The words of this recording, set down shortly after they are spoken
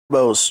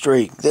Turbo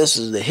Streak. This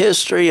is the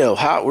history of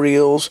Hot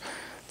Wheels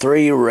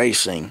 3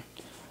 racing.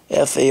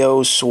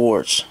 FAO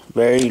Schwarz.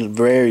 Very,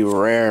 very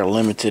rare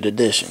limited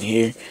edition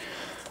here.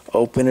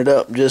 Open it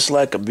up just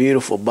like a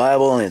beautiful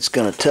Bible, and it's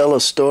going to tell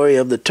a story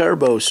of the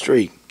Turbo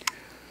Streak.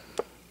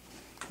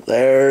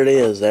 There it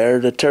is.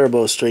 There's the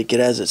Turbo Streak. It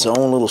has its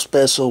own little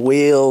special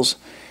wheels.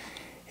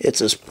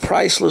 It's a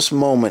priceless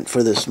moment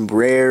for this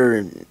rare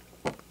and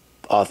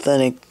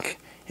authentic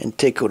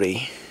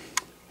antiquity,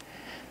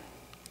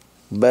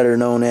 better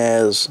known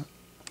as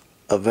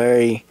a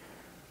very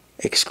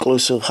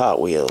exclusive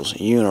Hot Wheels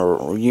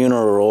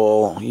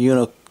Unocal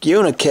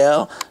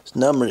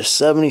number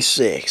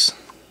 76.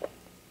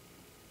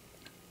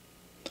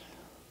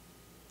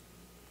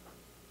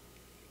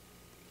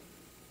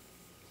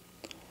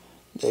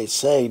 They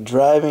say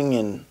driving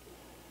in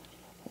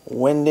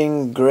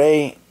winding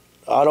gray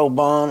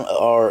Autobahn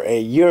or a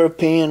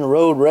European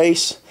road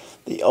race,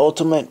 the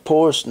ultimate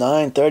Porsche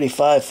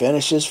 935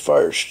 finishes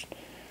first.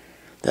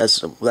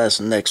 That's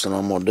the next one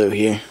I'm gonna do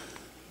here.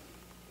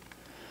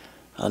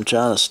 I'm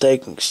trying to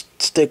stick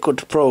with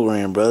the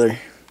program, brother.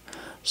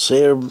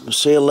 See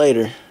you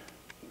later.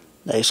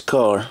 Next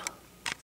car.